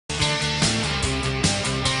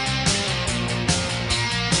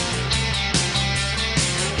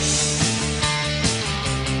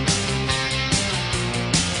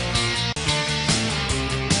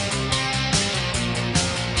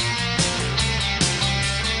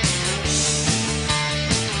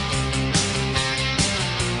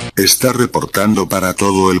está reportando para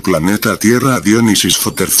todo el planeta Tierra Adionisis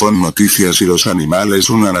Foterfon Noticias y los animales.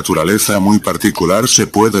 Una naturaleza muy particular se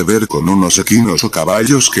puede ver con unos equinos o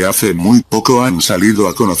caballos que hace muy poco han salido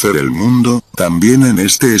a conocer el mundo. También en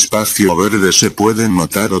este espacio verde se pueden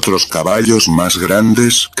notar otros caballos más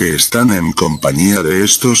grandes que están en compañía de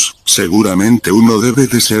estos. Seguramente uno debe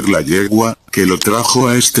de ser la yegua que lo trajo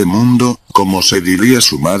a este mundo, como se diría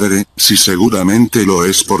su madre. Si seguramente lo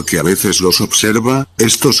es porque a veces los observa.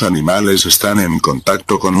 Estos animales están en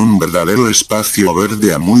contacto con un verdadero espacio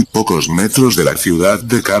verde a muy pocos metros de la ciudad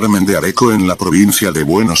de Carmen de Areco en la provincia de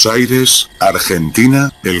Buenos Aires,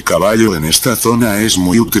 Argentina. El caballo en esta zona es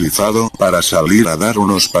muy utilizado para salir a dar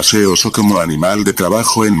unos paseos o como animal de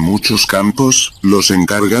trabajo en muchos campos. Los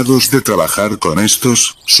encargados de trabajar con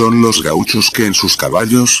estos son los gauchos que en sus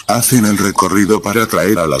caballos hacen el recorrido para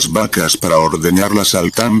traer a las vacas para ordeñarlas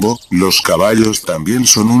al tambo. Los caballos también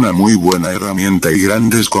son una muy buena herramienta y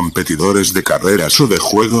grandes competidores de carreras o de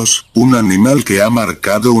juegos. Un animal que ha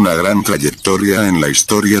marcado una gran trayectoria en la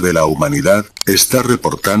historia de la humanidad. Está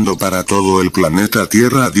reportando para todo el planeta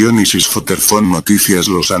Tierra Adionisis Foterfon Noticias,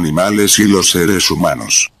 los animales y los seres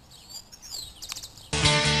humanos.